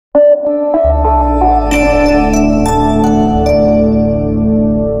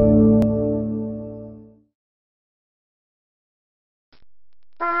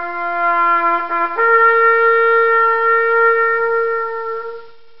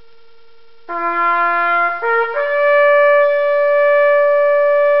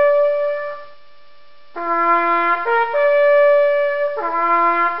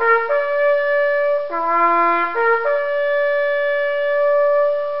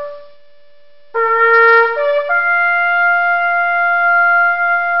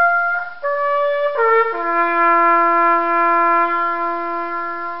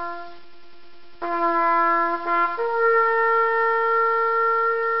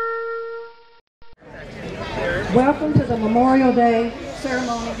Welcome to the Memorial Day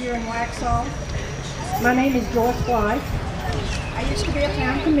ceremony here in Waxhaw. My name is Joyce White. I used to be a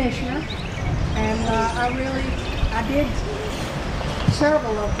town commissioner, and I did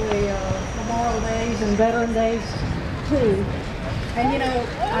several of the Memorial Days and Veteran Days too. And you know,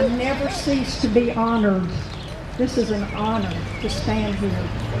 I never cease to be honored. This is an honor to stand here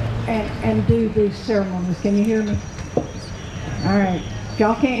and do these ceremonies. Can you hear me? All right. If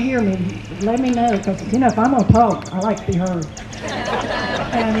y'all can't hear me, let me know, because you know, if I'm gonna talk, I like to be heard.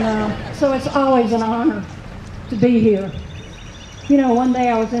 And so it's always an honor to be here. You know, one day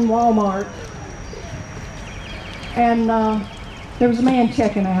I was in Walmart, and there was a man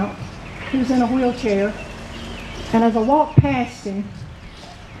checking out. He was in a wheelchair, and as I walked past him,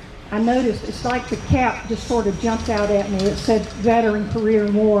 I noticed it's like the cap just sort of jumped out at me. It said Veteran Career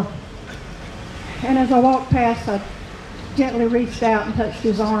and War. And as I walked past, I gently reached out and touched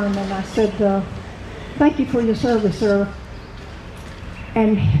his arm, and I said, thank you for your service, sir.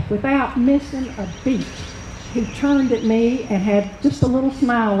 And without missing a beat, he turned at me and had just a little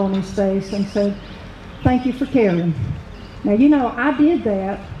smile on his face and said, thank you for caring. Now, you know, I did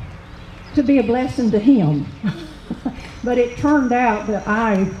that to be a blessing to him. But it turned out that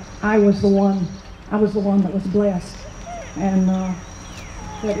I was the one that was blessed. And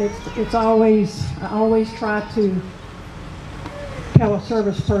but it's always, I always try to tell a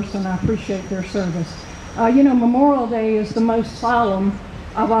service person I appreciate their service. You know, Memorial Day is the most solemn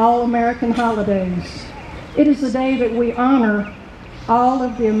of all American holidays. It is the day that we honor all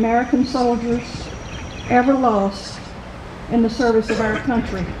of the American soldiers ever lost in the service of our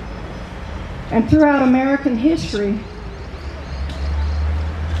country. And throughout American history,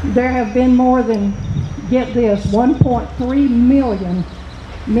 there have been more than, get this, 1.3 million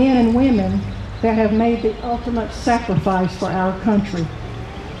men and women that have made the ultimate sacrifice for our country.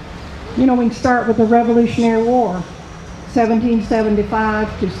 You know, we can start with the Revolutionary War, 1775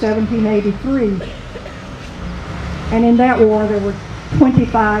 to 1783. And in that war, there were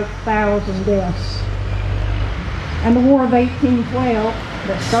 25,000 deaths. And the War of 1812,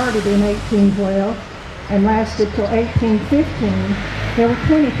 that started in 1812 and lasted till 1815, there were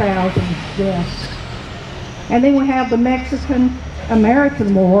 20,000 deaths. And then we have the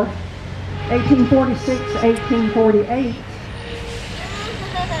Mexican-American War, 1846-1848,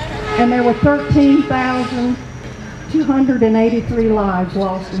 and there were 13,283 lives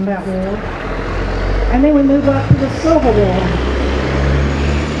lost in that war. And then we move up to the Civil War,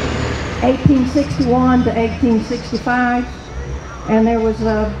 1861 to 1865, and there was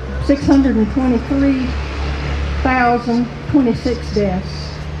 623,026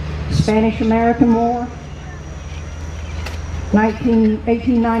 deaths. Spanish-American War,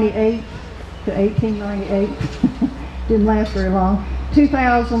 1898 to 1898, didn't last very long,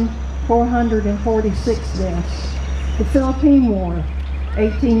 2,446 deaths. The Philippine War,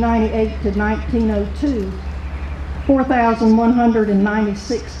 1898 to 1902,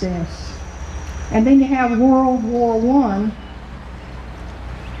 4,196 deaths. And then you have World War I,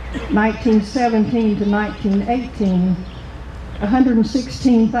 1917 to 1918,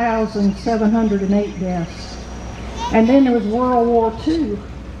 116,708 deaths. And then there was World War II,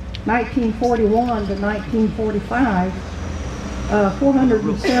 1941 to 1945,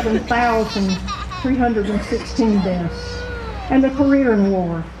 407,316 deaths. And the Korean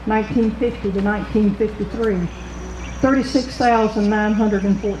War, 1950 to 1953,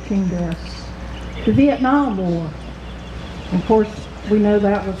 36,914 deaths. The Vietnam War, of course, we know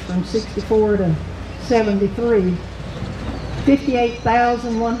that was from 64 to 73,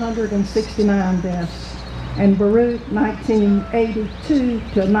 58,169 deaths. And Beirut, 1982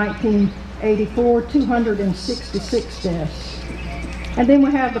 to 1984, 266 deaths. And then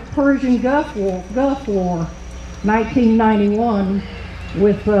we have the Persian Gulf War, 1991,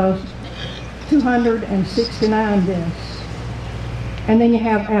 with 269 deaths. And then you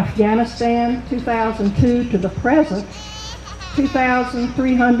have Afghanistan, 2002 to the present,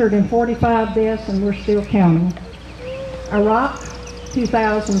 2,345 deaths, and we're still counting. Iraq,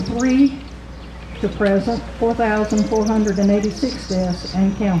 2003 to present, 4,486 deaths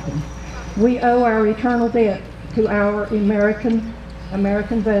and counting. We owe our eternal debt to our American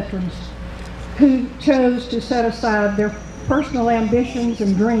veterans who chose to set aside their personal ambitions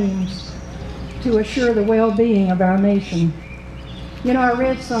and dreams to assure the well-being of our nation. You know, I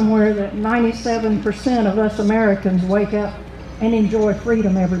read somewhere that 97% of us Americans wake up and enjoy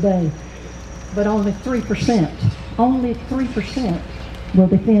freedom every day, but only 3% will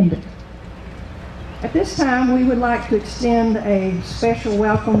defend it. At this time, we would like to extend a special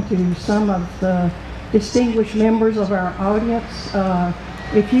welcome to some of the distinguished members of our audience.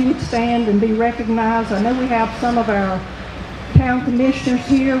 if you would stand and be recognized. I know we have some of our town commissioners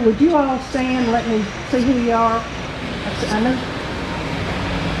here. Would you all stand? Let me see who you are. I know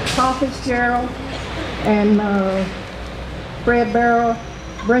Paul Fitzgerald and Fred Barrow,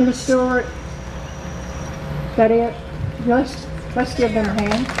 Brenda Stewart. Is that it? Let's give them a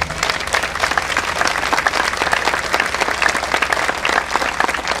hand.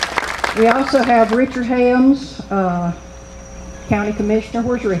 We also have Richard Helms, County Commissioner.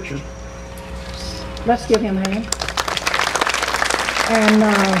 Where's Richard? Let's give him a hand. And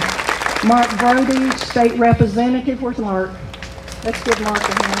Mark Brody, State Representative. Where's Mark? Let's give Mark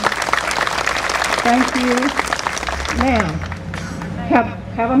a hand. Thank you. Now,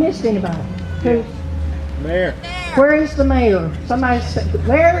 have I missed anybody? Who? Mayor. Where is the mayor? Somebody said,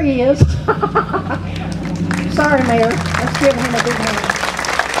 there he is. Sorry, Mayor. Let's give him a big hand.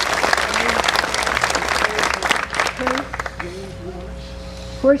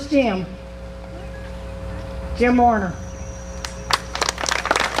 Where's Jim? Jim Warner.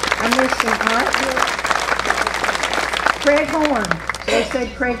 I missed him. All right. Craig Horn. They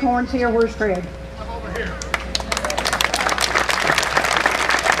said Craig Horn's here. Where's Craig? I'm over here.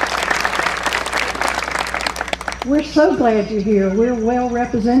 We're so glad you're here. We're well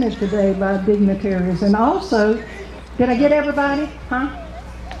represented today by dignitaries. And also, did I get everybody? Huh?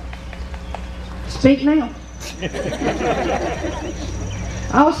 Speak now.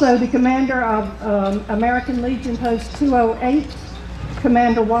 Also, the commander of American Legion Post 208,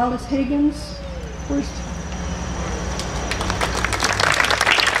 Commander Wallace Higgins.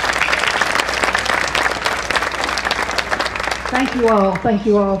 Thank you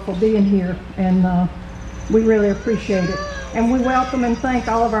all for being here, and we really appreciate it. And we welcome and thank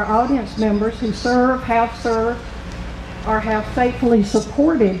all of our audience members who have served, or have faithfully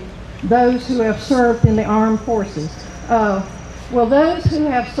supported those who have served in the armed forces. Will those who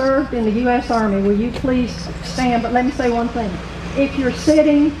have served in the U.S. Army, will you please stand? But let me say one thing. If you're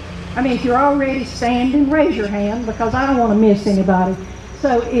sitting, if you're already standing, raise your hand, because I don't want to miss anybody.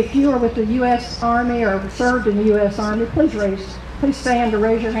 So if you are with the U.S. Army or served in the U.S. Army, please stand or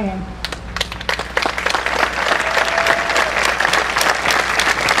raise your hand.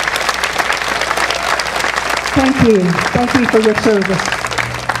 Thank you for your service.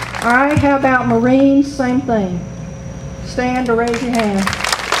 All right, how about Marines? Same thing. Stand or raise your hand.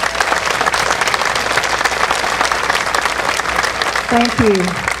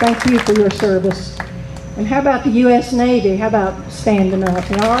 Thank you for your service. And how about the U.S. Navy? How about standing up?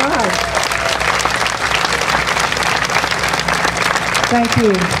 All right. Thank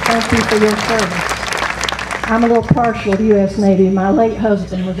you for your service. I'm a little partial to U.S. Navy. My late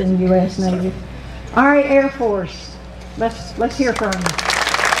husband was in the U.S. Navy. All right, Air Force. Let's hear from you.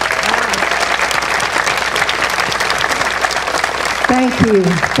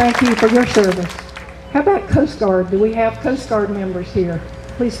 Thank you for your service. How about Coast Guard? Do we have Coast Guard members here?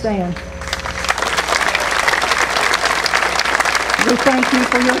 Please stand. We thank you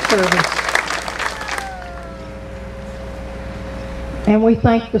for your service. And we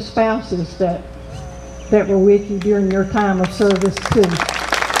thank the spouses that were with you during your time of service too.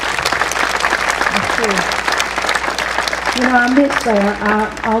 I miss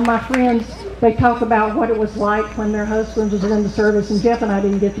that. All my friends, they talk about what it was like when their husbands was in the service, and Jeff and I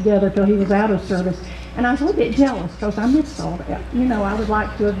didn't get together till he was out of service. And I was a little bit jealous because I missed all that. I would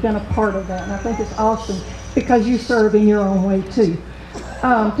like to have been a part of that, and I think it's awesome because you serve in your own way too.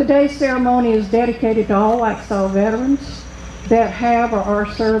 Today's ceremony is dedicated to all Waxhaw veterans that have or are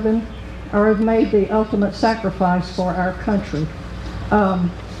serving or have made the ultimate sacrifice for our country.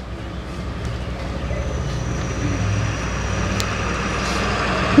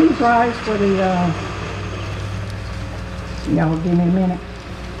 Please rise for the, y'all give me a minute.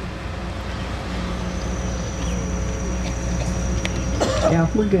 Yeah,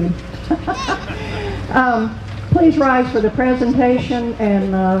 we're good. Please rise for the presentation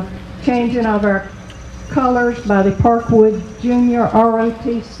and changing of our colors by the Parkwood Junior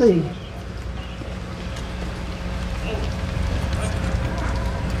ROTC.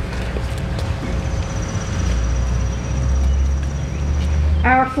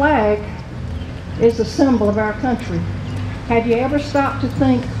 Our flag is a symbol of our country. Have you ever stopped to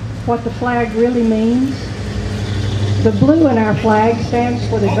think what the flag really means? The blue in our flag stands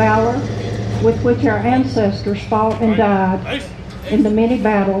for the valor with which our ancestors fought and died in the many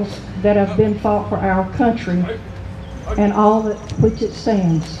battles that have been fought for our country and all that which it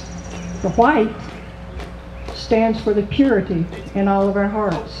stands. The white stands for the purity in all of our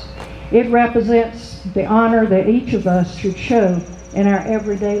hearts. It represents the honor that each of us should show in our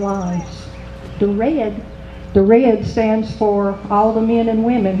everyday lives. The red The red stands for all the men and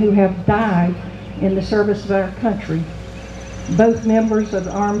women who have died in the service of our country, both members of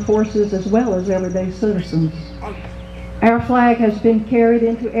the armed forces as well as everyday citizens. Our flag has been carried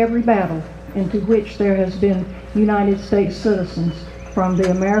into every battle into which there has been United States citizens, from the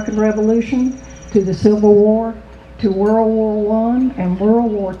American Revolution to the Civil War to World War I and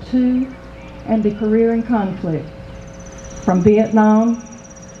World War II and the Korean conflict, from Vietnam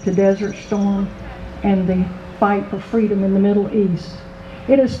to Desert Storm and the fight for freedom in the Middle East.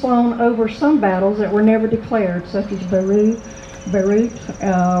 It has flown over some battles that were never declared, such as Beirut,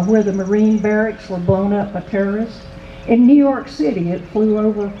 where the Marine barracks were blown up by terrorists. In New York City, it flew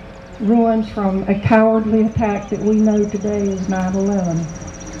over ruins from a cowardly attack that we know today as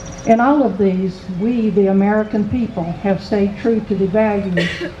 9/11. In all of these, we, the American people, have stayed true to the values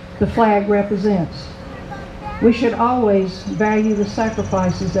the flag represents. We should always value the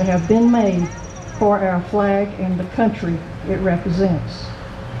sacrifices that have been made for our flag and the country it represents.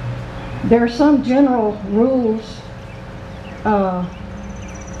 There are some general rules from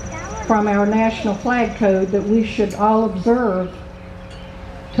our national flag code that we should all observe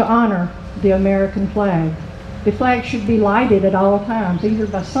to honor the American flag. The flag should be lighted at all times, either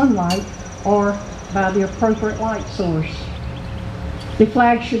by sunlight or by the appropriate light source. The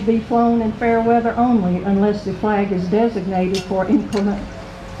flag should be flown in fair weather only unless the flag is designated for inclement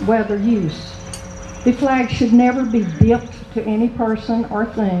weather use. The flag should never be dipped to any person or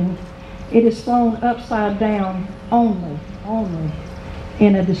thing. It is flown upside down only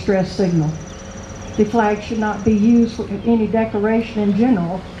in a distress signal. The flag should not be used for any decoration in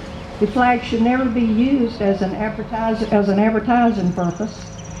general. The flag should never be used as an advertising purpose.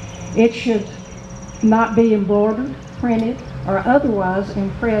 It should not be embroidered, printed, or otherwise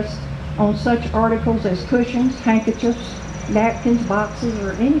impressed on such articles as cushions, handkerchiefs, napkins, boxes,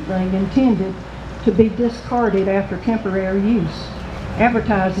 or anything intended to be discarded after temporary use.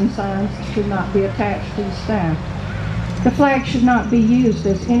 Advertising signs should not be attached to the staff. The flag should not be used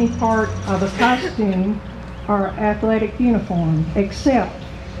as any part of a costume or athletic uniform, except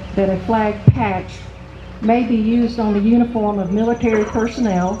that a flag patch may be used on the uniform of military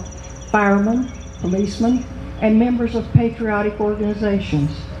personnel, firemen, policemen, and members of patriotic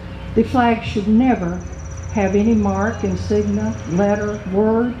organizations. The flag should never have any mark, insignia, letter,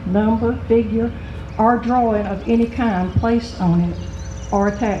 word, number, figure, or drawing of any kind placed on it or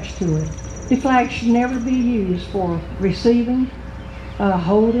attached to it. The flag should never be used for receiving,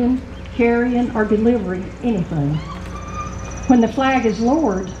 holding, carrying, or delivering anything. When the flag is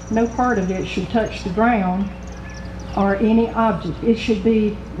lowered, no part of it should touch the ground or any object. It should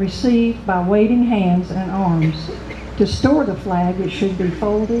be received by waiting hands and arms. To store the flag, it should be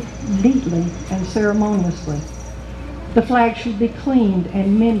folded neatly and ceremoniously. The flag should be cleaned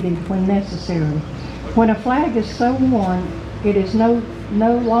and mended when necessary. When a flag is so worn, it is no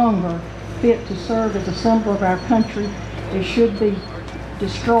longer fit to serve as a symbol of our country. It should be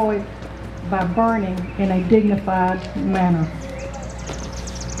destroyed by burning in a dignified manner.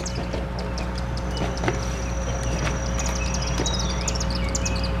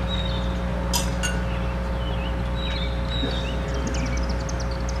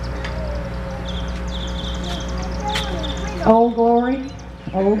 Old glory,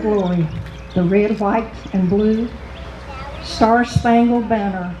 the red, white, and blue, star-spangled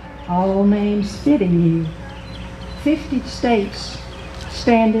banner, all names fitting you. 50 states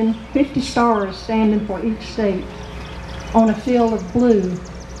standing, 50 stars standing for each state on a field of blue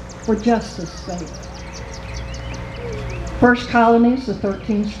for justice' sake. First colonies, the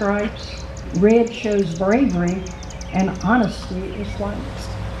 13 stripes. Red shows bravery and honesty is white.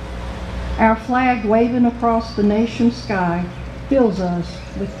 Our flag waving across the nation's sky fills us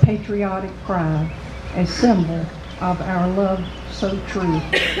with patriotic pride, a symbol of our love so true.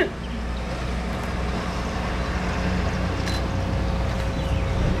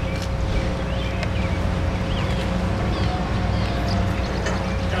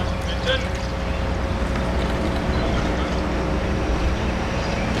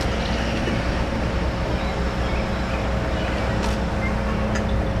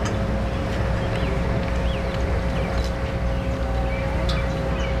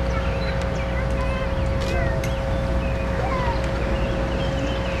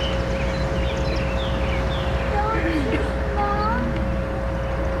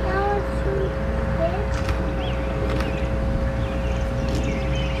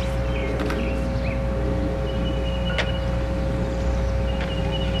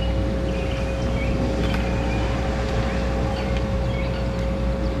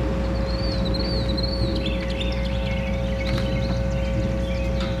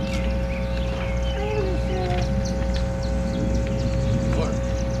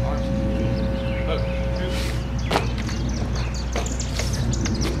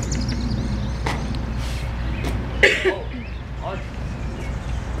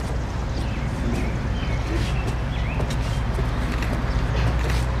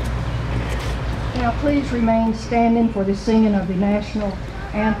 Now please remain standing for the singing of the national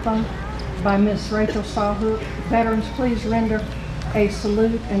anthem by Miss Rachel Sawhook. Veterans, please render a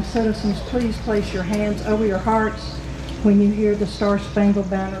salute, and citizens, please place your hands over your hearts when you hear the Star-Spangled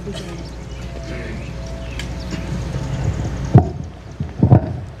Banner begin.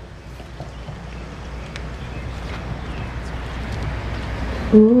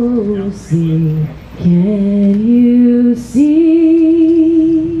 Oh, see, can you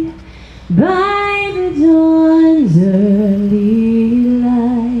see by the dawn's early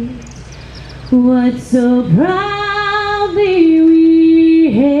light what so proudly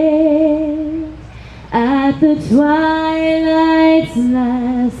we hailed at the twilight's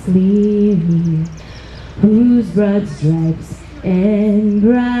last gleaming, whose broad stripes and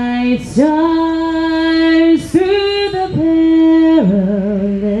bright stars through the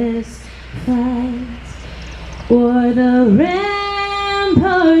perilous fight o'er the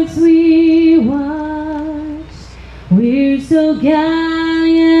ramparts we watched, we're so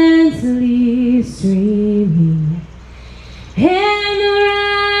gallantly streaming, and the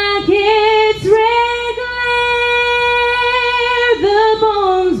rocket's red glare, the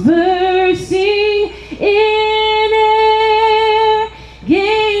bombs bursting in air,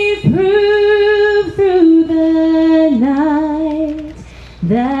 gave proof through the night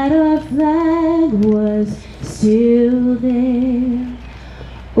that our flag was still there.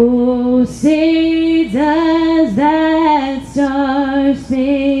 Oh, say does that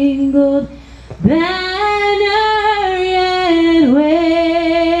star-spangled banner yet wave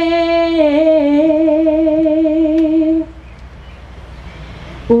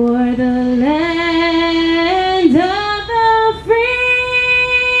o'er the land of the free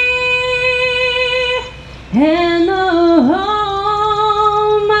and the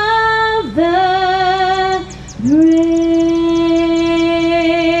home of the brave?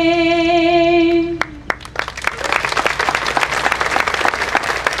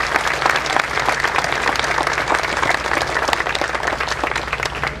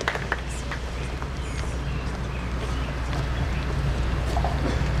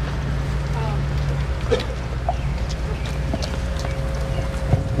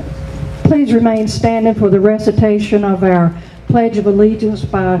 Please remain standing for the recitation of our Pledge of Allegiance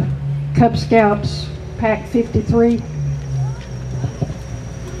by Cub Scouts Pack 53.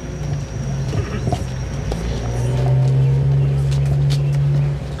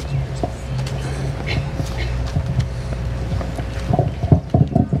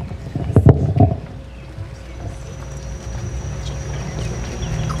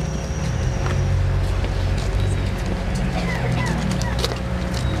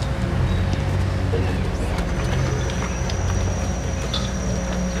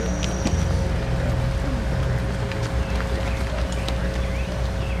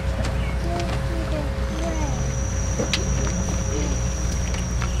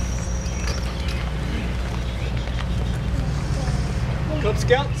 Cub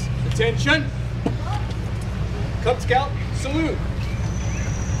Scouts, attention. Cub Scout, salute.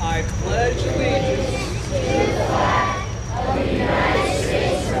 I pledge allegiance to the flag of the United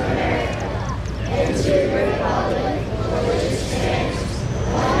States of America and to the republic for which it stands,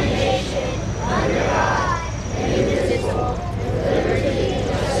 one nation, under God, indivisible, with liberty and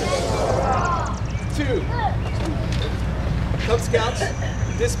justice for all. 2. Cub Scouts,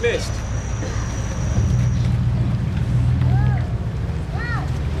 dismissed.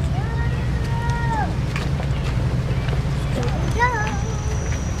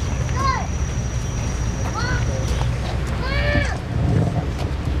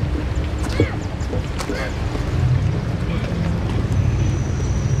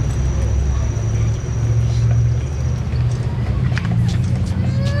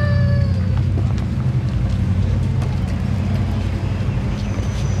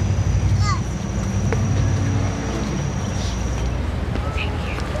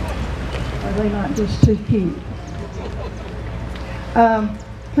 Are they not just too cute?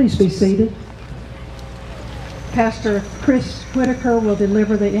 Please be seated. Pastor Chris Whitaker will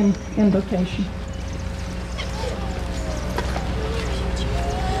deliver the invocation.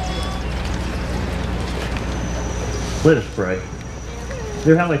 Let us pray.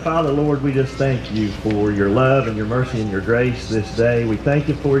 Dear Heavenly Father, Lord, we just thank you for your love and your mercy and your grace this day. We thank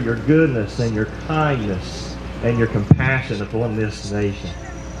you for your goodness and your kindness and your compassion upon this nation.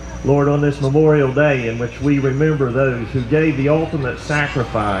 Lord, on this Memorial Day in which we remember those who gave the ultimate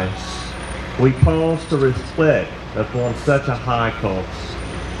sacrifice, we pause to reflect upon such a high cost.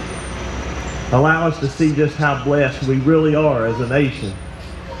 Allow us to see just how blessed we really are as a nation.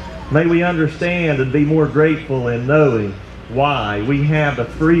 May we understand and be more grateful in knowing why we have the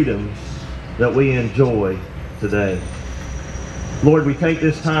freedoms that we enjoy today. Lord, we take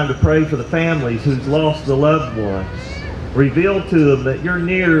this time to pray for the families who's lost the loved ones. Reveal to them that you're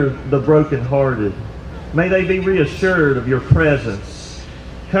near the brokenhearted. May they be reassured of your presence.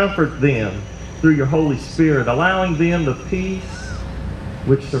 Comfort them through your Holy Spirit, allowing them the peace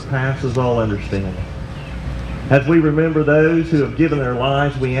which surpasses all understanding. As we remember those who have given their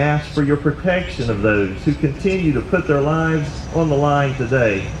lives, we ask for your protection of those who continue to put their lives on the line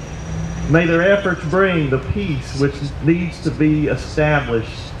today. May their efforts bring the peace which needs to be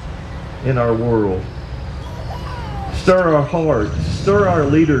established in our world. Stir our hearts, stir our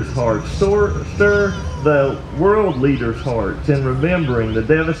leaders' hearts, stir the world leaders' hearts in remembering the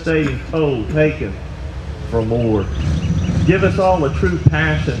devastating toll taken from war. Give us all a true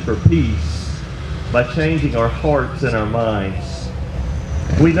passion for peace by changing our hearts and our minds.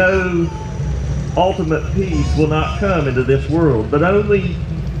 We know ultimate peace will not come into this world, but only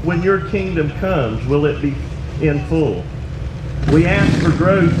when your kingdom comes will it be in full. We ask for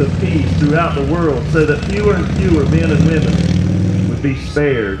growth of peace throughout the world so that fewer and fewer men and women would be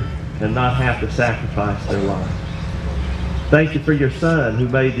spared and not have to sacrifice their lives. Thank you for your Son who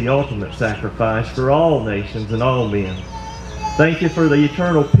made the ultimate sacrifice for all nations and all men. Thank you for the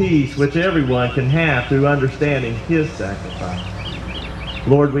eternal peace which everyone can have through understanding his sacrifice.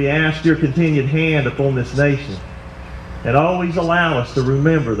 Lord, we ask your continued hand upon this nation and always allow us to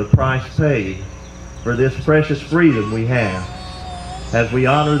remember the price paid for this precious freedom we have as we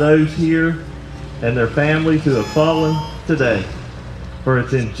honor those here and their families who have fallen today. For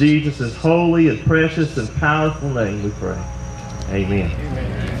it's in Jesus' holy and precious and powerful name we pray. Amen.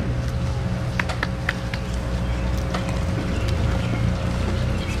 Amen.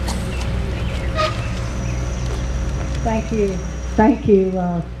 Thank you,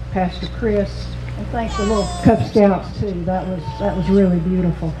 Pastor Chris, and thanks the little Cub Scouts too. That was really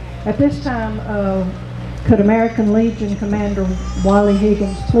beautiful. At this time, could American Legion Commander Wiley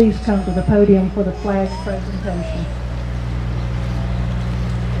Higgins please come to the podium for the flag presentation?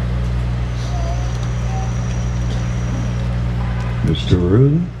 Mr.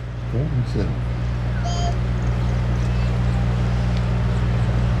 Rue?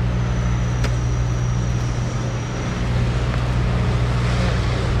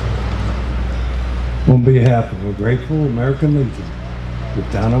 On behalf of a grateful American Legion, the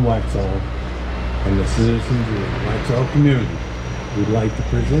town of Waxhaw, and the citizens of the Waxhaw community, we'd like to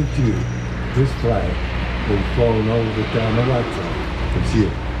present you this flag that is flown over the town of Waxhaw this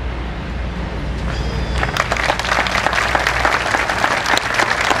year.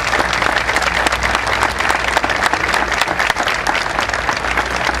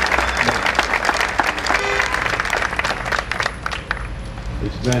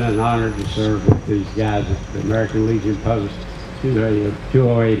 It's been an honor to serve with these guys at the American Legion Post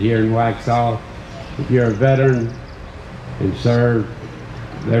 208 here in Waxhaw. If you're a veteran and served,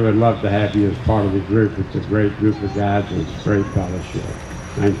 they would love to have you as part of the group. It's a great group of guys and it's great fellowship.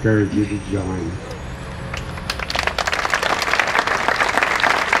 I encourage you to join.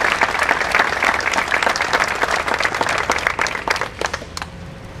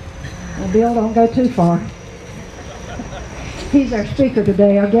 Well, Bill, don't go too far. He's our speaker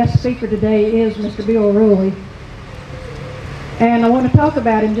today. Our guest speaker today is Mr. Bill Ruley. And I want to talk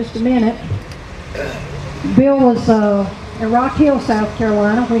about him just a minute. Bill was in Rock Hill, South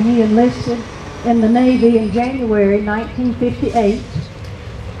Carolina, when he enlisted in the Navy in January 1958.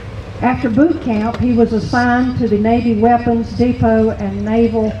 After boot camp, he was assigned to the Navy Weapons Depot and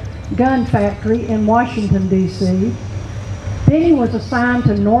Naval Gun Factory in Washington, D.C. Then he was assigned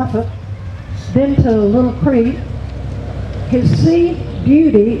to Norfolk, then to Little Creek. His sea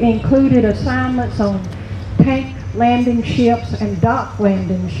duty included assignments on tank landing ships and dock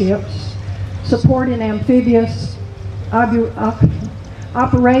landing ships, supporting amphibious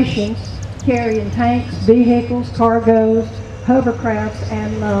operations, carrying tanks, vehicles, cargoes, hovercrafts,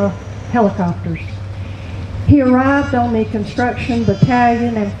 and helicopters. He arrived on the Construction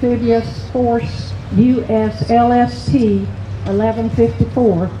Battalion Amphibious Force USLST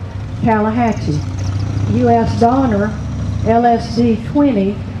 1154, Tallahatchie, U.S. Donner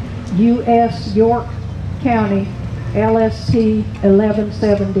LSD-20, U.S. York County, LST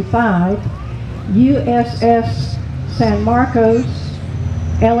 1175, USS San Marcos,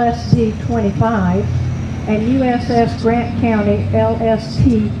 LSD-25, and USS Grant County,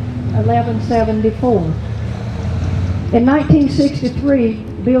 LST 1174. In 1963,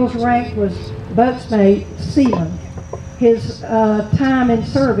 Bill's rank was boatswain seaman. His time in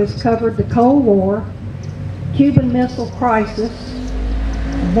service covered the Cold War, Cuban Missile Crisis,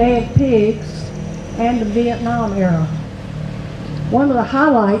 Bay of Pigs, and the Vietnam era. One of the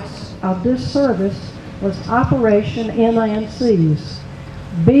highlights of this service was Operation Inland Seas.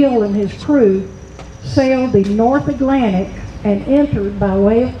 Bill and his crew sailed the North Atlantic and entered by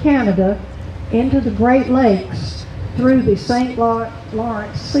way of Canada into the Great Lakes through the St.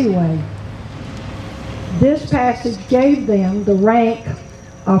 Lawrence Seaway. This passage gave them the rank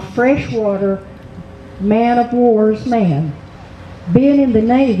of freshwater man of war's man. Being in the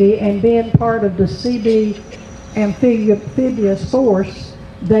Navy and being part of the CB amphibious force,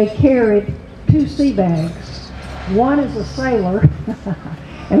 they carried 2 sea bags. One is a sailor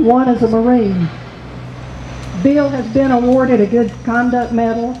and one is a Marine. Bill has been awarded a Good Conduct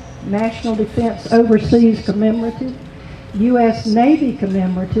Medal, National Defense Overseas Commemorative, U.S. Navy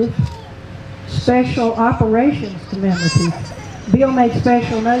Commemorative, Special Operations Commemorative. Bill made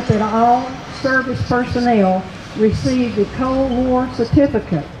special note that all service personnel received the Cold War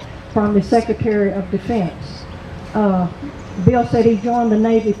certificate from the Secretary of Defense. Bill said he joined the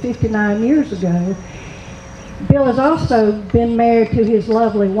Navy 59 years ago. Bill has also been married to his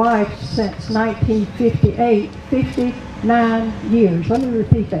lovely wife since 1958, 59 years. Let me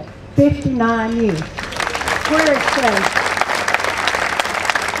repeat that, 59 years. Where is Faye?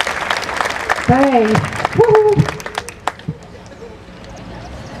 Faye, woo!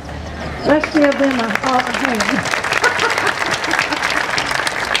 Let's give them a hand.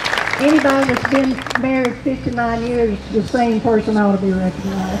 Anybody that's been married 59 years, the same person ought to be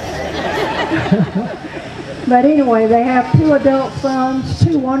recognized. But anyway, they have 2 adult sons,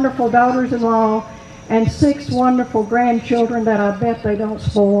 2 wonderful daughters-in-law, and 6 wonderful grandchildren that I bet they don't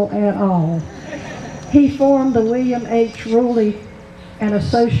spoil at all. He formed the William H. Ruley and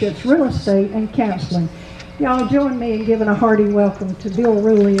Associates Real Estate and Counseling. Y'all join me in giving a hearty welcome to Bill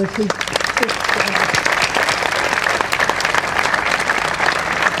Ruley as he speaks to us.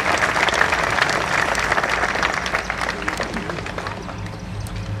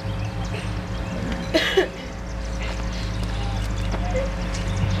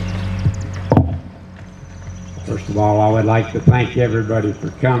 First of all, I would like to thank everybody for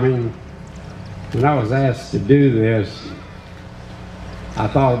coming. When I was asked to do this, I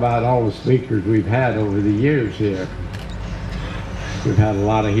thought about all the speakers we've had over the years here. We've had a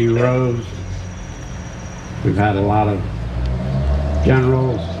lot of heroes. We've had a lot of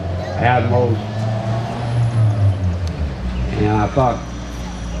generals, admirals. And I thought,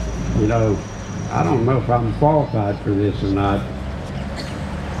 you know, I don't know if I'm qualified for this or not.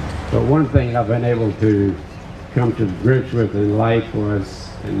 But one thing I've been able to come to grips with in life was,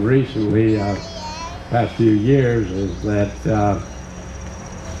 and recently, past few years, is that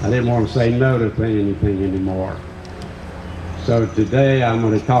I didn't want to say no to anything anymore. So today I'm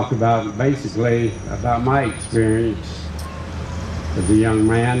going to talk about basically about my experience as a young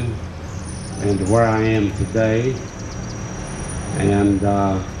man and where I am today. And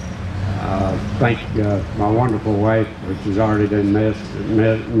thank my wonderful wife, which has already been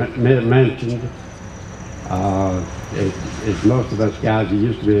mentioned. It's most of us guys, it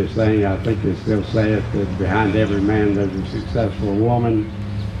used to be a saying, I think they still say it, that behind every man there's a successful woman.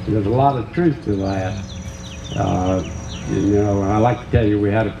 There's a lot of truth to that. You know, I like to tell you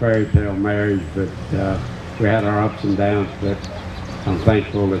we had a fairy tale marriage, but we had our ups and downs, but I'm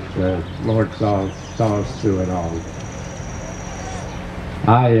thankful that the Lord saw us through it all.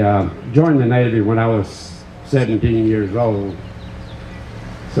 I joined the Navy when I was 17 years old.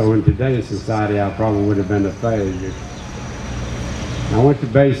 So in today's society, I probably would have been a failure. I went to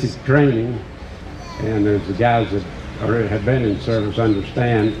basic training, and as the guys that have been in service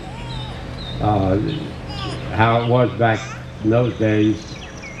understand how it was back in those days.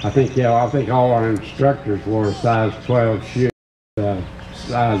 I think all our instructors wore size 12 shoes,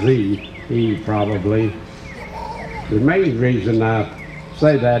 size E probably. The main reason I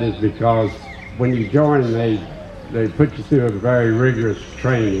say that is because when you join, they put you through a very rigorous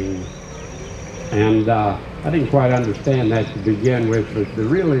training, and I didn't quite understand that to begin with, but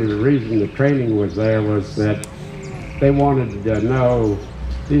really the reason the training was there was that they wanted to know,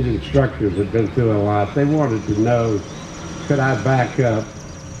 these instructors had been through a lot, they wanted to know, could I back up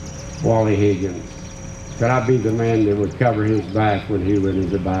Wally Higgins? Could I be the man that would cover his back when he went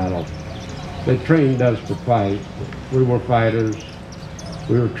into battle? They trained us to fight. We were fighters.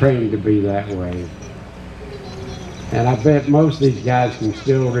 We were trained to be that way. And I bet most of these guys can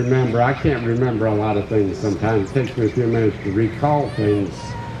still remember. I can't remember a lot of things sometimes. It takes me a few minutes to recall things.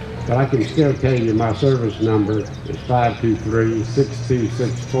 But I can still tell you my service number is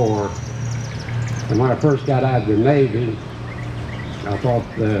 523-6264. And when I first got out of the Navy, I thought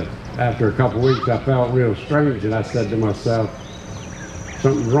that after a couple weeks I felt real strange, and I said to myself,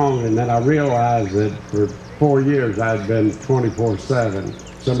 something's wrong. And then I realized that for 4 years I'd been 24/7.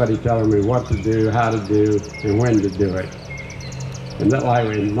 somebody telling me what to do, how to do, and when to do it. And that,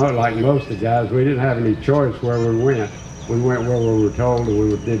 like most of the guys, we didn't have any choice where we went. We went where we were told, and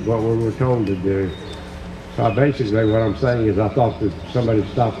we did what we were told to do. So basically what I'm saying is I thought that somebody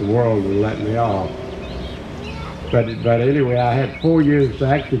stopped the world and let me off. But anyway, I had 4 years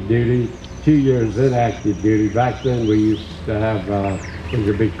active duty, 2 years inactive duty. Back then we used to have, we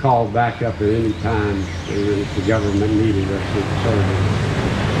could be called back up at any time if the government needed us in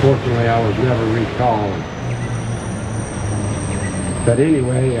service. Fortunately, I was never recalled. But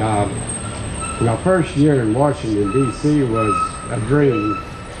anyway, my first year in Washington, D.C. was a dream.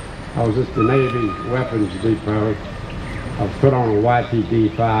 I was at the Navy Weapons Depot. I was put on a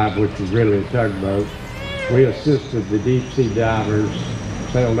YTD-5, which is really a tugboat. We assisted the deep-sea divers,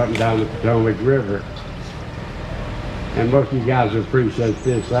 sailed up and down the Potomac River. And most of you guys will appreciate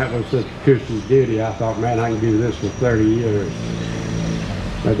this. That was such cushy duty. I thought, man, I can do this for 30 years.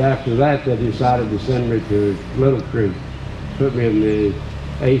 But after that, they decided to send me to Little Creek, put me in the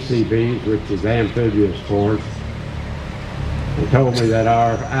ACBs, which is Amphibious Force. They told me that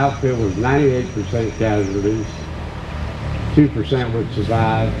our outfit was 98% casualties, 2% would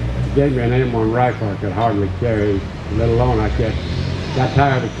survive. They gave me an M1 rifle I could hardly carry, let alone got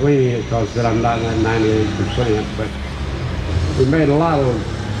tired of cleaning it because that I'm not in that 98%. But we made a lot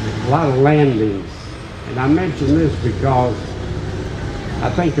of landings. And I mention this because I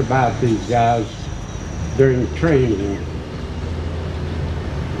think about these guys during training,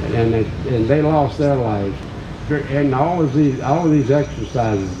 and they lost their lives. And all of these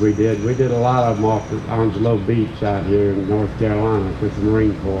exercises we did a lot of them off at Onslow Beach out here in North Carolina with the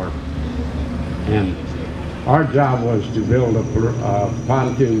Marine Corps. And our job was to build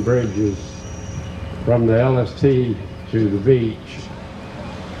pontoon bridges from the LST to the beach.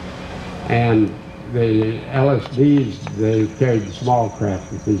 And the LSDs, they carried the small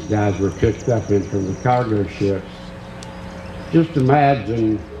craft that these guys were picked up in from the cargo ships. Just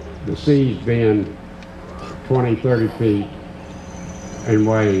imagine the seas being 20, 30 feet in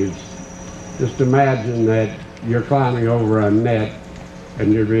waves. Just imagine that you're climbing over a net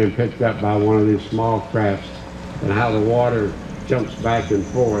and you're being picked up by one of these small crafts and how the water jumps back and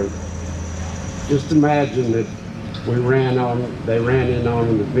forth. Just imagine that they ran in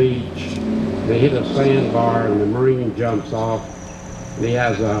on the beach, they hit a sandbar and the Marine jumps off and he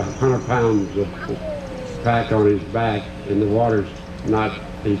has 100 pounds of pack on his back and the water's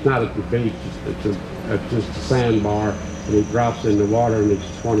he's not at the beach, it's just a sandbar, and he drops in the water and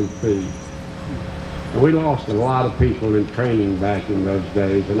it's 20 feet. And we lost a lot of people in training back in those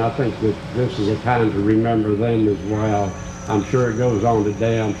days, and I think that this is a time to remember them as well. I'm sure it goes on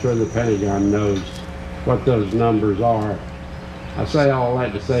today. I'm sure the Pentagon knows what those numbers are. I say all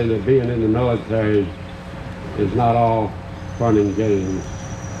that to say that being in the military is not all fun and games.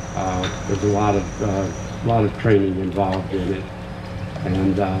 There's a lot of training involved in it.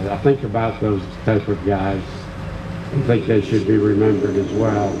 And I think about those type of guys and think they should be remembered as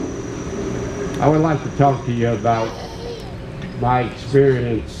well. I would like to talk to you about my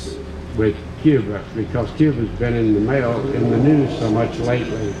experience with Cuba, because Cuba's been in the news so much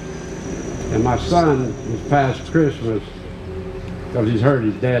lately. And my son, this past Christmas, because he's heard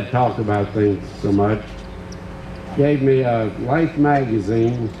his dad talk about things so much, gave me a Life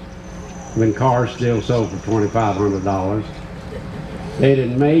magazine when cars still sold for $2,500.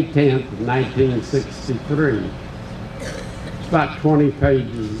 Dated May 10th, 1963. It's about 20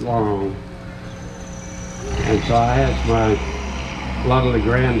 pages long. And so I asked my lovely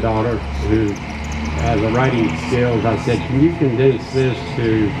granddaughter, who has a writing skills, I said, can you condense this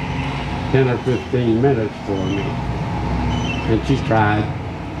to 10 or 15 minutes for me? And she tried.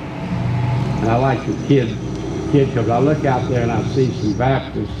 And I like the kid, because I look out there and I see some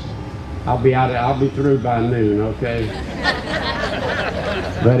Baptists. I'll be through by noon, okay?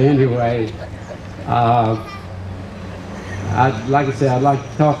 But anyway, like I said, I'd like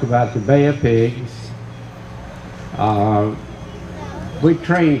to talk about the Bay of Pigs. We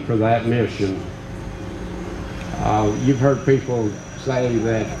trained for that mission. You've heard people say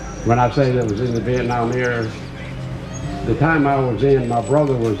that, when I say that was in the Vietnam era, the time I was in, my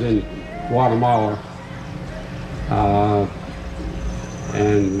brother was in Guatemala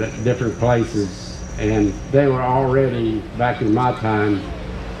and different places, and they were already, back in my time,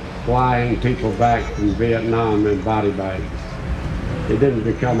 flying people back from Vietnam in body bags. It didn't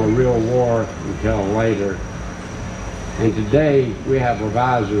become a real war until later. And today we have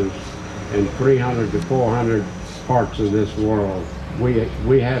revisors in 300 to 400 parts of this world.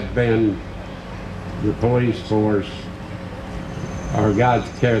 We have been the police force, or God's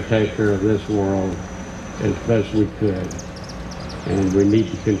caretaker of this world, as best we could. And we need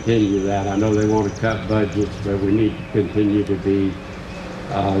to continue that. I know they want to cut budgets, but we need to continue to be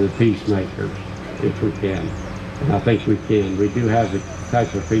the peacemakers if we can. And I think we can. We do have the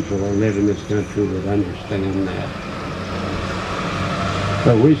type of people that live in this country that understand that.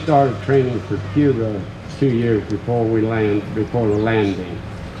 So we started training for Cuba 2 years before the landing.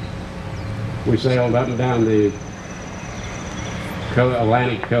 We sailed up and down the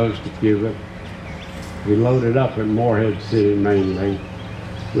Atlantic coast of Cuba. We loaded up at Morehead City mainly.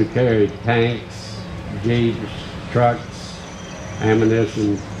 We carried tanks, jeeps, trucks,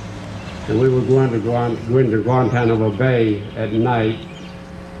 ammunition, and we were going to Guantanamo Bay at night.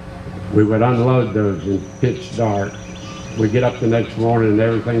 We would unload those in pitch dark. We'd get up the next morning and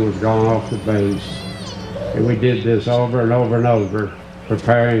everything was gone off the base. And we did this over and over and over,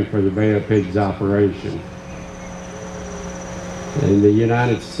 preparing for the Bay of Pigs operation. And the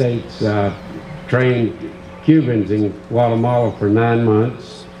United States trained Cubans in Guatemala for 9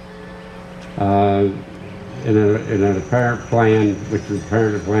 months in an apparent plan, which was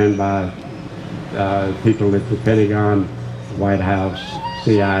apparently planned by people at the Pentagon, White House,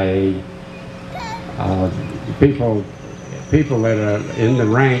 CIA, people that are in the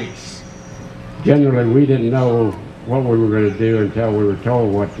ranks. Generally, we didn't know what we were going to do until we were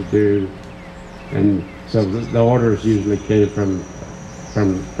told what to do, and so the orders usually came from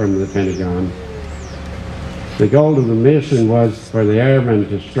the Pentagon. The goal of the mission was for the airmen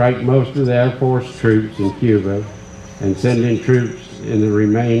to strike most of the Air Force troops in Cuba and send in troops in the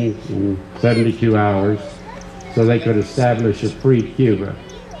remaining 72 hours so they could establish a free Cuba.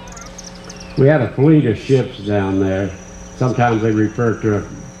 We had a fleet of ships down there. Sometimes they refer to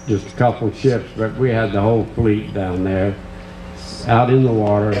just a couple ships, but we had the whole fleet down there, out in the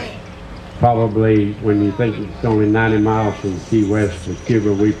water. Probably, when you think it's only 90 miles from Key West to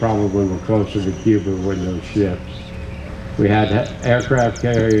Cuba, we probably were closer to Cuba with those ships. We had aircraft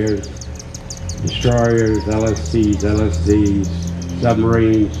carriers, destroyers, LSTs, LSDs,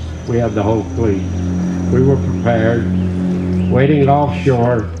 submarines. We had the whole fleet. We were prepared, waiting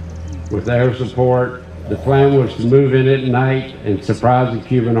offshore with air support. The plan was to move in at night and surprise the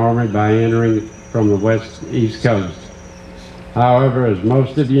Cuban army by entering from the east coast. However, as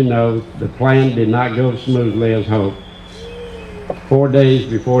most of you know, the plan did not go smoothly as hoped. 4 days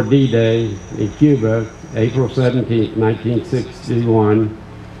before D-Day in Cuba, April 17, 1961,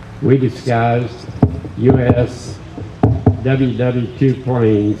 we disguised U.S. WW-2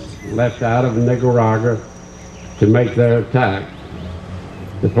 planes left out of Nicaragua to make their attack.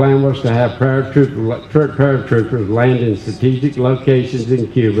 The plan was to have paratroopers land in strategic locations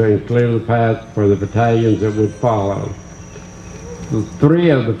in Cuba and clear the path for the battalions that would follow. 3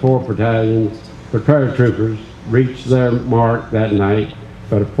 of the 4 battalions for paratroopers reached their mark that night,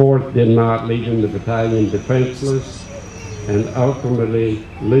 but a 4th did not, leaving the battalion defenseless and ultimately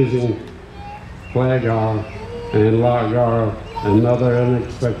losing Flaggar and Lagar. Another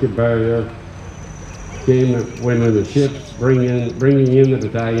unexpected barrier came when the ships bringing in the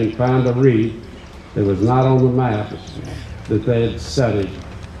battalion found a reef that was not on the maps that they had studied,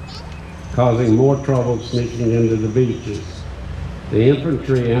 causing more trouble sneaking into the beaches. The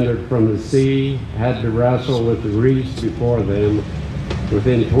infantry entered from the sea, had to wrestle with the reefs before them.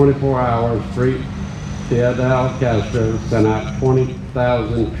 Within 24 hours, Fidel Castro sent out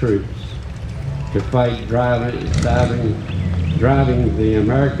 20,000 troops to fight driving the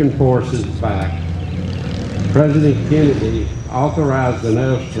American forces back. President Kennedy authorized an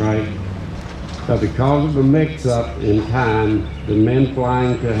airstrike, but because of a mix-up in time, the men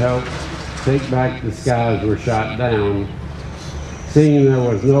flying to help take back the skies were shot down. Seeing there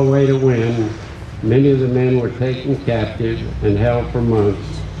was no way to win, many of the men were taken captive and held for months,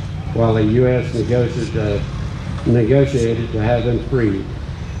 while the U.S. negotiated to have them freed.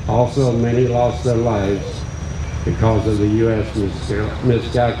 Also, many lost their lives because of the U.S.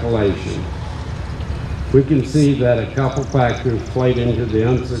 miscalculation. We can see that a couple factors played into the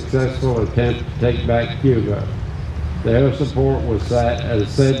unsuccessful attempt to take back Cuba. The air support was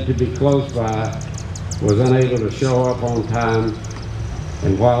said to be close by, was unable to show up on time,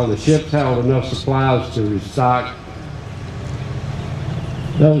 and while the ships held enough supplies to restock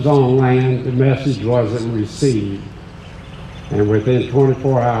those on land, the message wasn't received. And within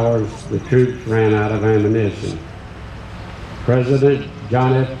 24 hours, the troops ran out of ammunition. President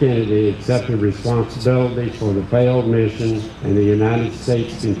John F. Kennedy accepted responsibility for the failed mission, and the United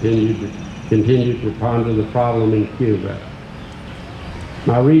States continued to ponder the problem in Cuba.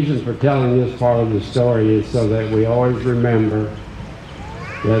 My reason for telling this part of the story is so that we always remember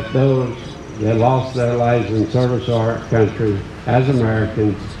that those that lost their lives in service to our country as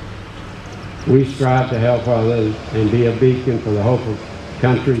Americans We strive to help others and be a beacon for the hope of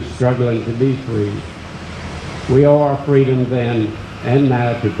countries struggling to be free. We owe our freedom then and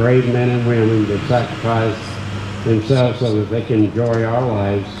now to brave men and women that sacrifice themselves so that they can enjoy our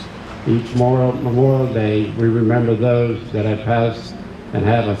lives. Each Memorial Day, we remember those that have passed and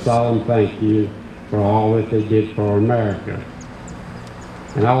have a solemn thank you for all that they did for America.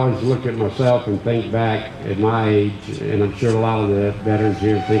 And I always look at myself and think back at my age, and I'm sure a lot of the veterans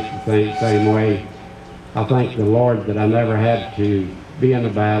here think the same way. I thank the Lord that I never had to be in a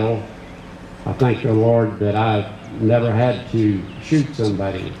battle. I thank the Lord that I never had to shoot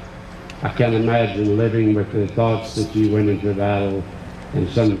somebody. I can't imagine living with the thoughts that you went into battle, and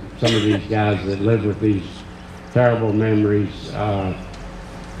some of these guys that live with these terrible memories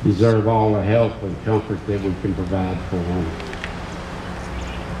deserve all the help and comfort that we can provide for them.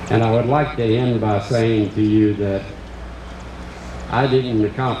 And I would like to end by saying to you that I didn't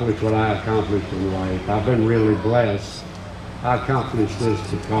accomplish what I accomplished in life. I've been really blessed. I accomplished this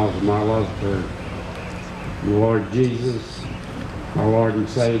because of my love for the Lord Jesus, my Lord and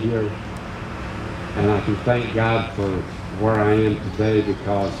Savior. And I can thank God for where I am today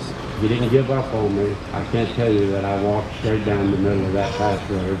because He didn't give up on me. I can't tell you that I walked straight down the middle of that path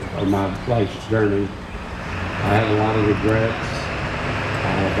road of my life's journey. I had a lot of regrets,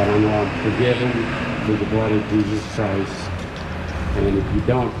 but I know I'm forgiven through the blood of Jesus Christ. And if you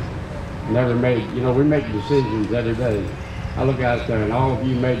don't, never made, we make decisions every day. I look out there and all of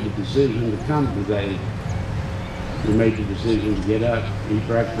you made the decision to come today. You made the decision to get up, eat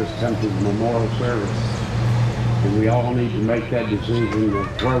breakfast, come to the memorial service. And we all need to make that decision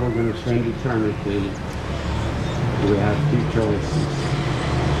of where we're going to spend eternity. We have two choices.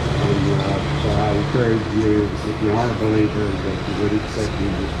 And so I encourage you, if you aren't a believer, that you would accept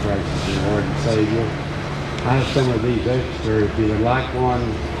Jesus Christ as your Lord and Savior. I have some of these extra. If you would like one,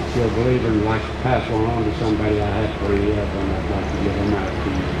 if you're a believer and would like to pass one on to somebody, I have 3 of them. I'd like to give them out to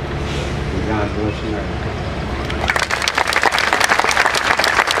you. And God bless America.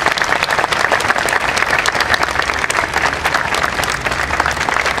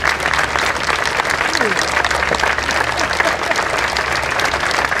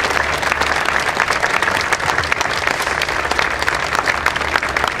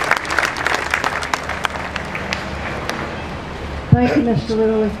 Thank you, Mr.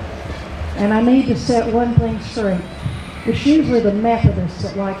 Ruley. And I need to set one thing straight. It's usually the Methodists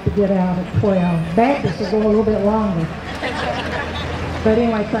that like to get out at 12. Baptists will go a little bit longer. But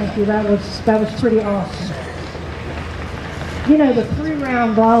anyway, thank you. That was pretty awesome. You know, the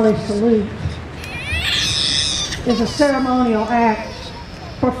 3-round volley salute is a ceremonial act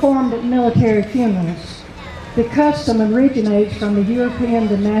performed at military funerals. The custom originates from the European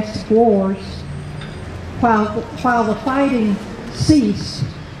domestic wars. While the fighting ceased,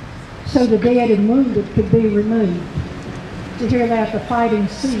 so the dead and wounded could be removed. To hear that, the fighting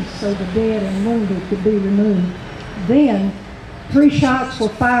ceased, so the dead and wounded could be removed. Then, 3 shots were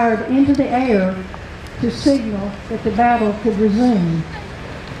fired into the air to signal that the battle could resume.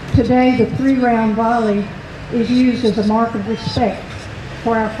 Today, the 3-round volley is used as a mark of respect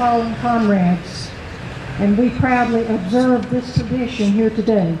for our fallen comrades, and we proudly observe this tradition here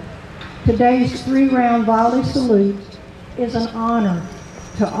today. Today's 3-round volley salute is an honor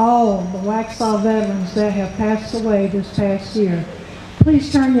to all the Waxhaw veterans that have passed away this past year.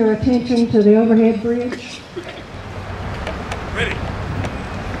 Please turn your attention to the overhead bridge. Ready.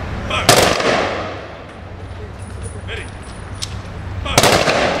 Fire. Ready. Fire.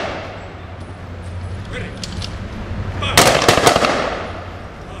 Ready. Fire.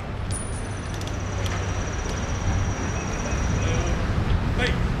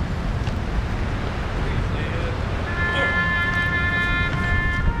 Wait.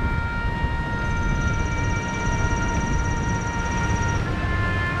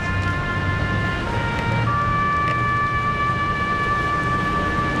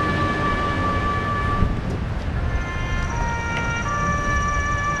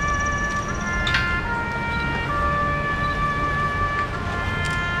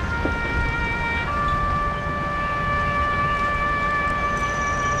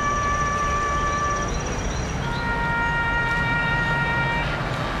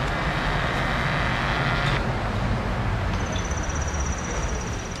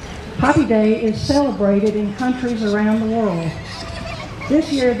 Poppy Day is celebrated in countries around the world.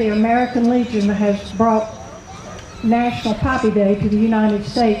 This year, the American Legion has brought National Poppy Day to the United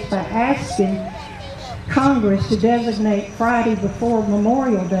States by asking Congress to designate Friday before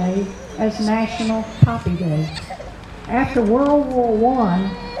Memorial Day as National Poppy Day. After World War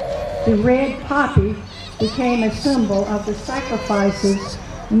I, the red poppy became a symbol of the sacrifices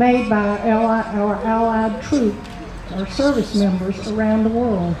made by our allied troops or service members around the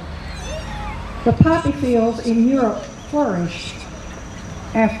world. The poppy fields in Europe flourished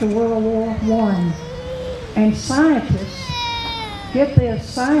after World War I, and scientists, get this,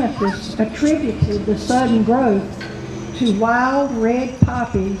 scientists attributed the sudden growth to wild red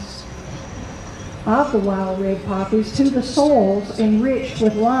poppies, of the wild red poppies, to the soils enriched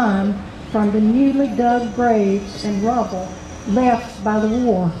with lime from the newly dug graves and rubble left by the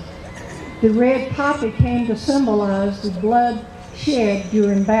war. The red poppy came to symbolize the blood shed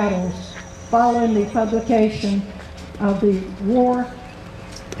during battles following the publication of the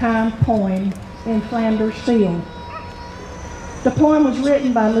wartime poem in Flanders Field. The poem was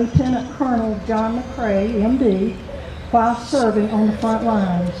written by Lieutenant Colonel John McCrae, MD, while serving on the front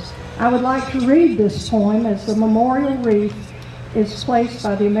lines. I would like to read this poem as the memorial wreath is placed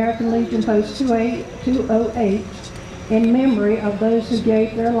by the American Legion Post 208 in memory of those who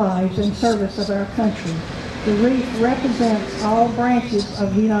gave their lives in service of our country. The wreath represents all branches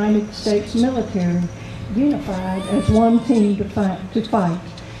of the United States military, unified as one team to fight.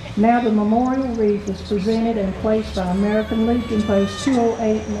 Now the memorial wreath is presented and placed by American Legion Post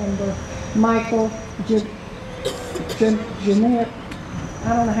 208 member Michael Jeanette.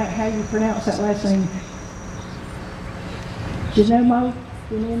 I don't know how you pronounce that last name. Genemo,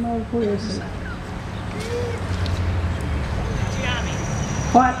 where is it? Gianni.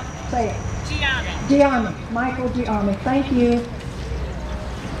 What? Say it. Gianni, Michael Gianni. Thank you.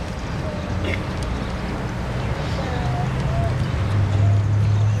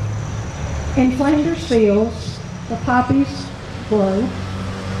 In Flanders Fields, the poppies blow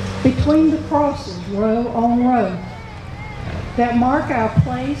between the crosses, row on row, that mark our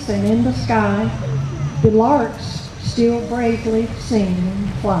place, and in the sky, the larks still bravely sing and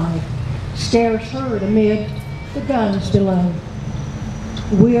fly, scarce heard amid the guns below.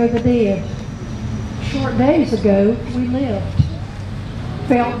 We are the dead. Short days ago, we lived,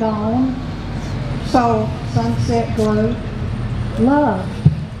 felt dawn, saw sunset glow, loved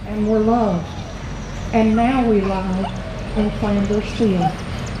and were loved, and now we lie in Flanders Field.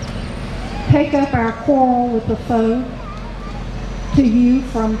 Take up our quarrel with the foe, to you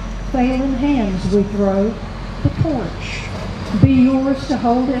from failing hands we throw the torch. Be yours to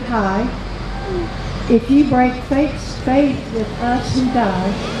hold it high. If you break faith with us who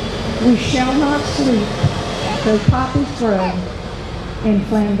die, we shall not sleep, though poppies grow in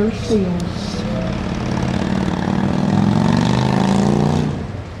Flanders Fields.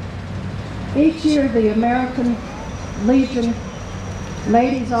 Each year, the American Legion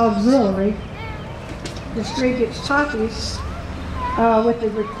Ladies Auxiliary distributes poppies with the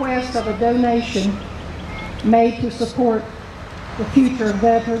request of a donation made to support the future of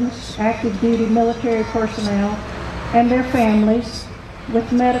veterans, active duty military personnel, and their families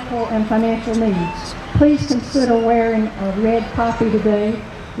with medical and financial needs. Please consider wearing a red poppy today.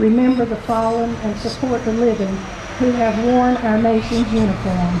 Remember the fallen and support the living who have worn our nation's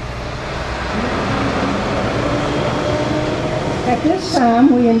uniform. At this time,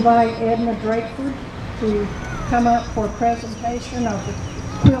 we invite Edna Drakeford to come up for a presentation of the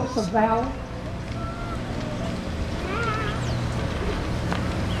Quilts of Valor.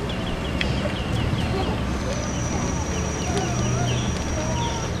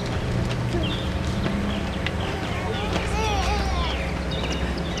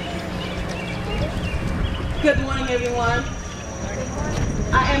 Good morning, everyone.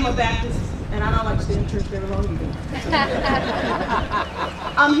 I am a Baptist, and I don't like to stay in church very long either.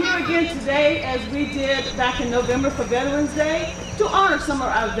 I'm here again today, as we did back in November for Veterans Day, to honor some of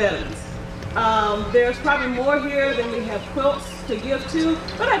our veterans. There's probably more here than we have quilts to give to,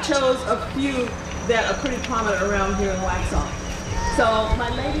 but I chose a few that are pretty prominent around here in Waxhaw. So my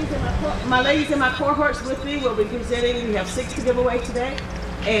ladies and my cohorts with me will be presenting. We have 6 to give away today.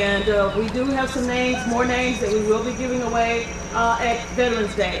 And we do have some names, more names that we will be giving away at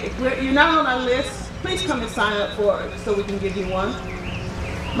Veterans Day. If you're not on our list, please come and sign up for it so we can give you one.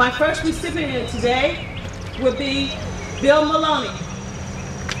 My first recipient today would be Bill Maloney.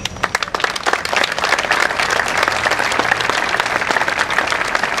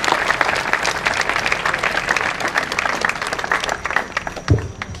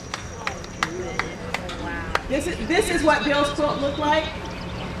 This is what Bill's quilt looked like.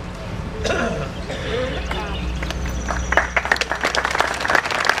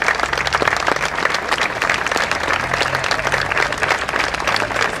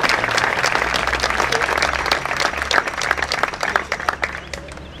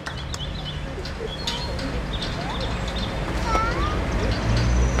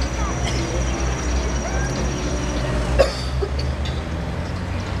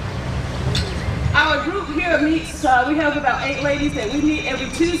 We have about 8 ladies that we meet every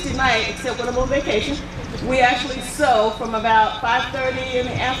Tuesday night, except when I'm on vacation. We actually sew from about 5:30 in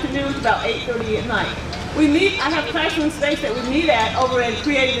the afternoon to about 8:30 at night. We meet, I have classroom space that we meet at over in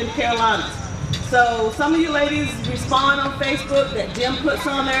Creative in Carolinas. So some of you ladies respond on Facebook that Jim puts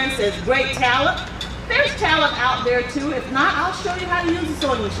on there and says, great talent. There's talent out there too. If not, I'll show you how to use a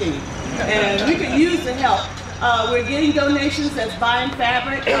sewing machine. And we can use the help. We're getting donations that's buying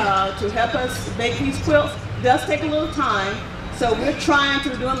fabric to help us make these quilts. It does take a little time. So we're trying to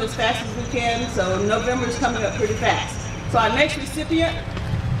do them as fast as we can. So November is coming up pretty fast. So our next recipient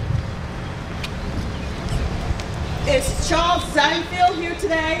is Charles Zeinfeld here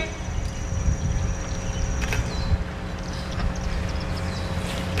today.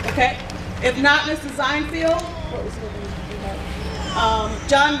 Okay. If not Mr. Zeinfeld, what was it?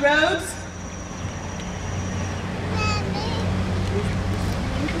 John Rhodes.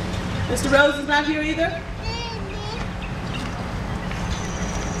 Mr. Rhodes is not here either.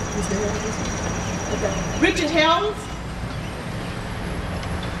 Okay. Richard Helms.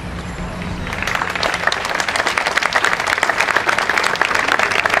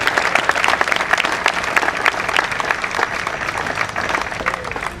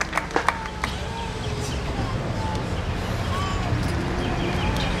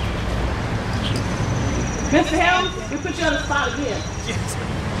 Mr. Helms, we put you on the spot again. Yes.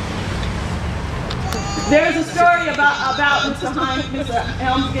 There's a story about Mr.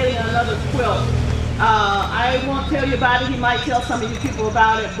 Helms getting another quilt. I won't tell you about it. He might tell some of you people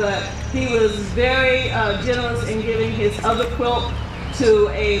about it, but he was very generous in giving his other quilt to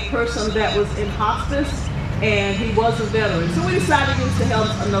a person that was in hospice, and he was a veteran. So we decided to give Mr.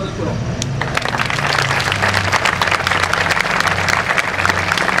 Helms another quilt.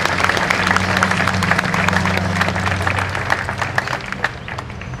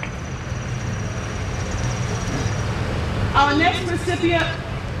 Our next recipient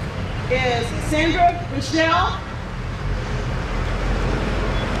is Sandra Rochelle.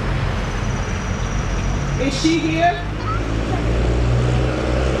 Is she here?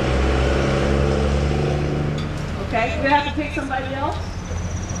 Okay, we have to pick somebody else.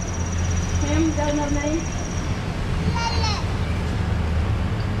 Kim, you got another name?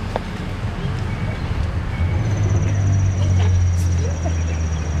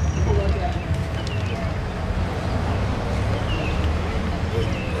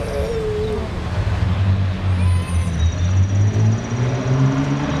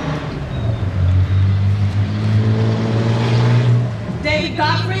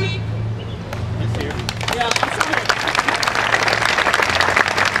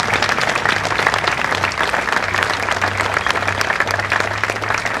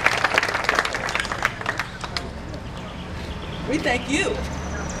 We thank you.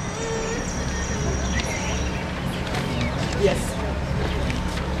 Yes.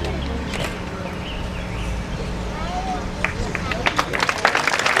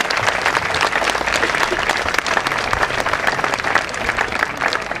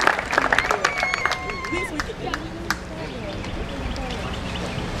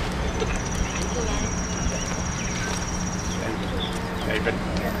 David.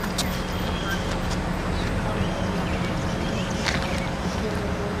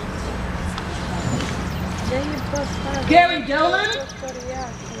 Gary Dolan?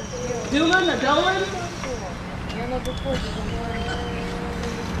 Dolan or Dolan?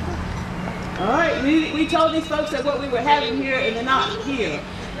 All right, we told these folks that what we were having here and they're not here.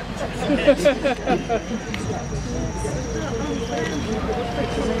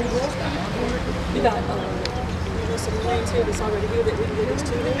 You got some planes here that's already here that we can get us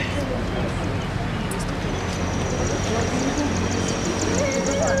to there.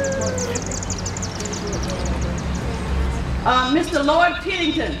 Mr. Lord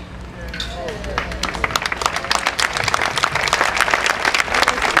Pennington.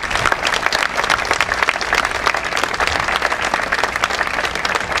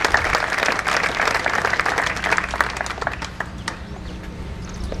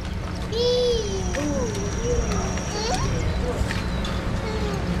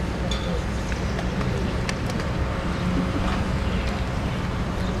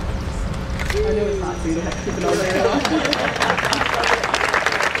 I know it's not, so you don't have to keep it all there.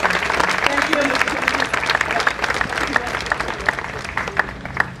 Thank you, Mr.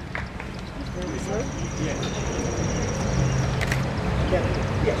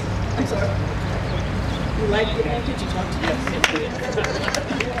 Yes, I'm sorry. You like to get picture talk to Yes.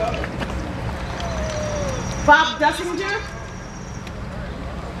 Bob Dussinger.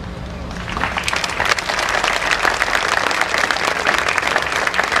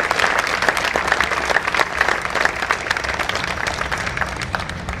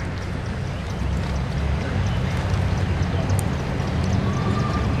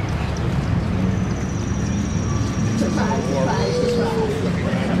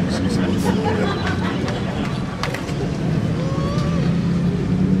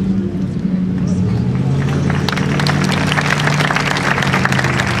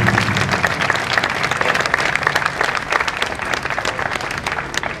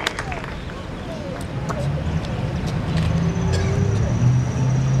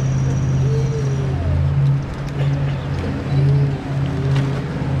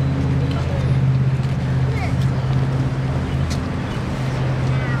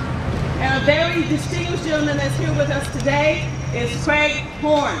 today is Craig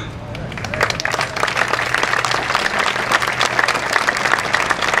Horn.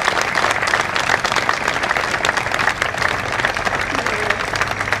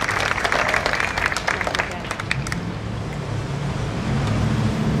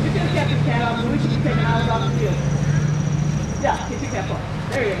 You could have kept your cap off, but we should be taking ours off the field. Yeah, keep your cap off.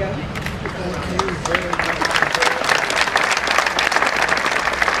 There you go.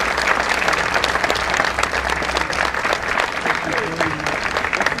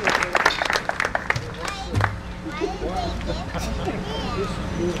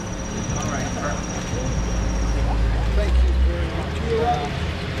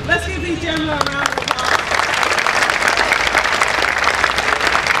 Let's give these gentlemen a round of applause.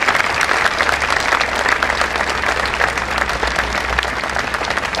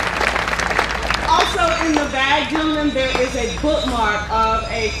 Also in the bag, gentlemen, there is a bookmark of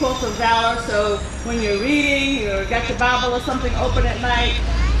a quote of valor. So when you're reading, you got your Bible or something open at night,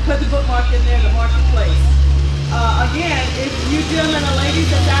 put the bookmark in there to mark your place. Again, if you gentlemen or ladies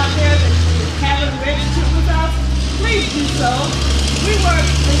that's out there that haven't registered with us, please do so. We work,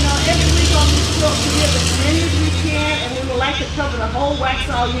 every week on these quilts to give as many as we can, and we would like to cover the whole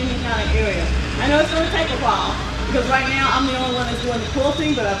Waxhaw Union County area. I know it's going to take a while, because right now I'm the only one that's doing the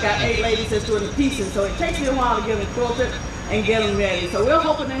quilting, but I've got 8 ladies that's doing the piecing, so it takes me a while to get them quilted and get them ready. So we're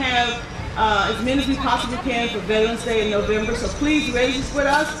hoping to have as many as we possibly can for Veterans Day in November, so please register with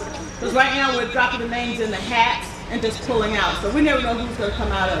us, because right now we're dropping the names in the hats and just pulling out, so we never know who's going to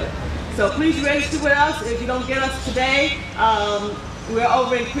come out of it. So please register with us. If you don't get us today, we're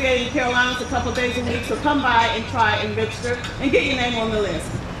over in Creating Carolinas a couple days a week, so come by and try and register and get your name on the list.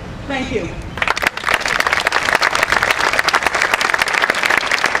 Thank you.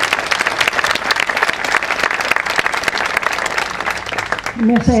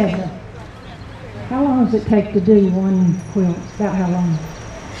 Miss Edna, how long does it take to do one quilt? About how long?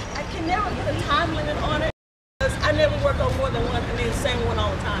 I can never put a time limit on it because I never work on more than one and the same one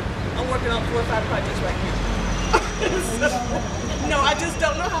all the time. I'm working on 4 or 5 projects right now. No, I just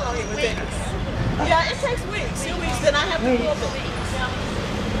don't know how long it would take. Yeah, it takes weeks. 2 weeks, then I have to quilt it.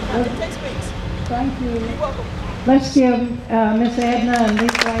 Yeah. It takes weeks. Thank you. You're welcome. Let's give Miss Edna and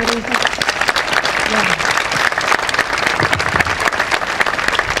these ladies. Yeah.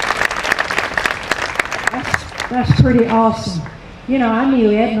 That's pretty awesome. You know, I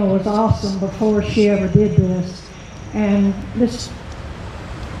knew Edna was awesome before she ever did this. And this,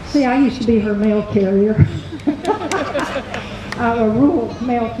 see, I used to be her mail carrier. A rural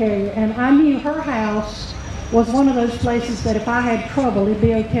mail carrier. And I knew her house was one of those places that if I had trouble, it'd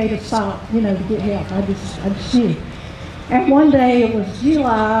be okay to stop, to get help. I just knew. And one day it was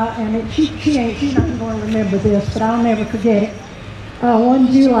July, and she's not going to remember this, but I'll never forget it.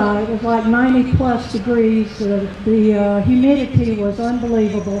 One July, it was like 90 plus degrees. The humidity was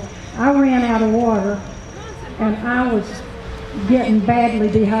unbelievable. I ran out of water, and I was getting badly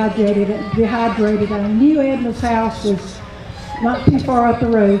dehydrated. I knew Edna's house was not too far up the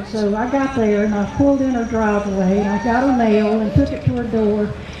road, so I got there and I pulled in her driveway and I got a nail and took it to her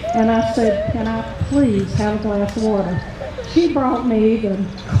door, and I said, "Can I please have a glass of water?" She brought me the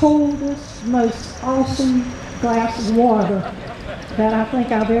coldest, most awesome glass of water that I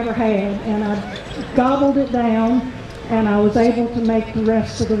think I've ever had, and I gobbled it down, and I was able to make the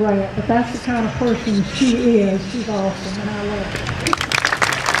rest of the wrap. But that's the kind of person she is. She's awesome, and I love her.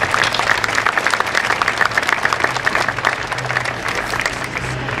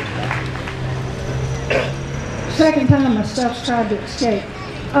 Second time my stuff's tried to escape.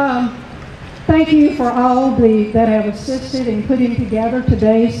 Thank you for all that have assisted in putting together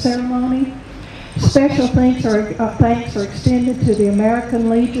today's ceremony. Special thanks are extended to the American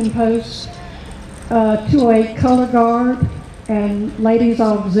Legion Post 208 Color Guard and Ladies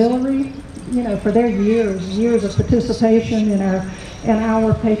Auxiliary, for their years of participation in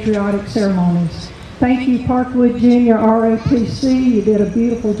our patriotic ceremonies. Thank you, Parkwood Junior ROTC. You did a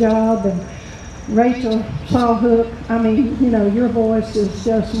beautiful job, and Rachel Sawhook. Your voice is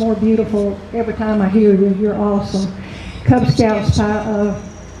just more beautiful every time I hear you. You're awesome. Cub Scouts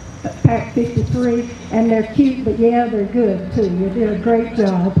Pack 53, and they're cute, but yeah, they're good too. You did a great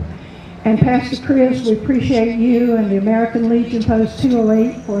job. And Pastor Chris, we appreciate you and the American Legion Post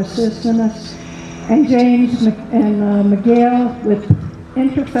 208 for assisting us. And James and Miguel with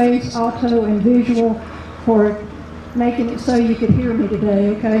Interface, Auto, and Visual for making it so you could hear me today,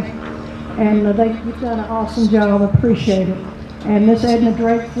 okay? And you've done an awesome job. Appreciate it. And Miss Edna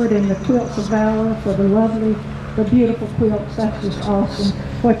Drakeford and the Quilts of Valor for the beautiful quilts. That's just awesome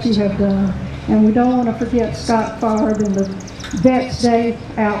what you have done. And we don't want to forget Scott Fard and the Vets Day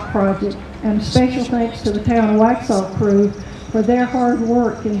Out project. And special thanks to the town of Waxhaw crew for their hard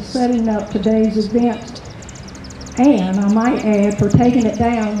work in setting up today's event. And I might add, for taking it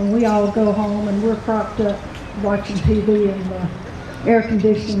down when we all go home and we're propped up watching TV and air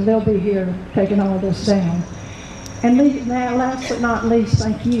conditioning. They'll be here taking all this down. And last but not least,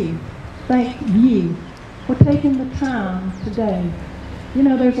 thank you. Thank you for taking the time today. You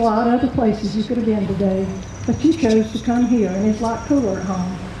know, there's a lot of other places you could have been today, but you chose to come here, and it's a lot cooler at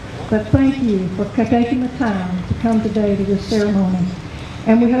home. But thank you for taking the time to come today to this ceremony.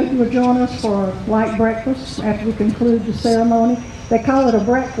 And we hope you will join us for light breakfast after we conclude the ceremony. They call it a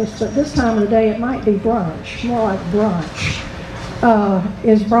breakfast, but this time of the day it might be brunch, more like brunch.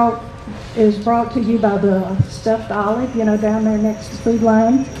 Is brought to you by the Stuffed Olive, you know, down there next to the food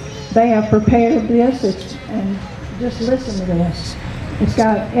line. They have prepared this, and just listen to this. It's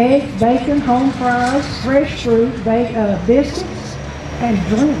got eggs, bacon, home fries, fresh fruit, biscuits, and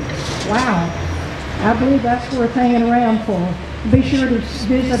drinks. Wow. I believe that's worth hanging around for. Be sure to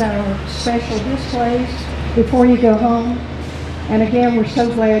visit our special displays before you go home. And again, we're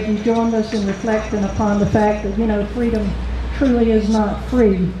so glad you joined us in reflecting upon the fact that, you know, freedom truly is not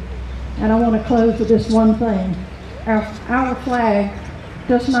free. And I want to close with this one thing. Our flag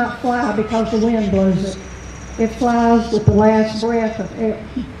does not fly because the wind blows it. It flies with the last breath of air.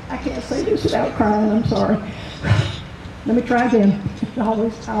 I can't say this without crying, I'm sorry. Let me try again. I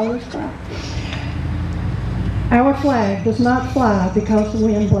always cry. Our flag does not fly because the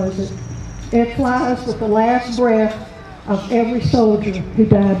wind blows it. It flies with the last breath of every soldier who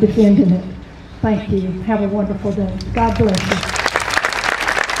died defending it. Thank you. Have a wonderful day. God bless you.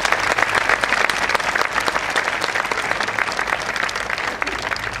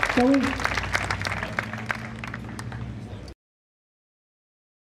 So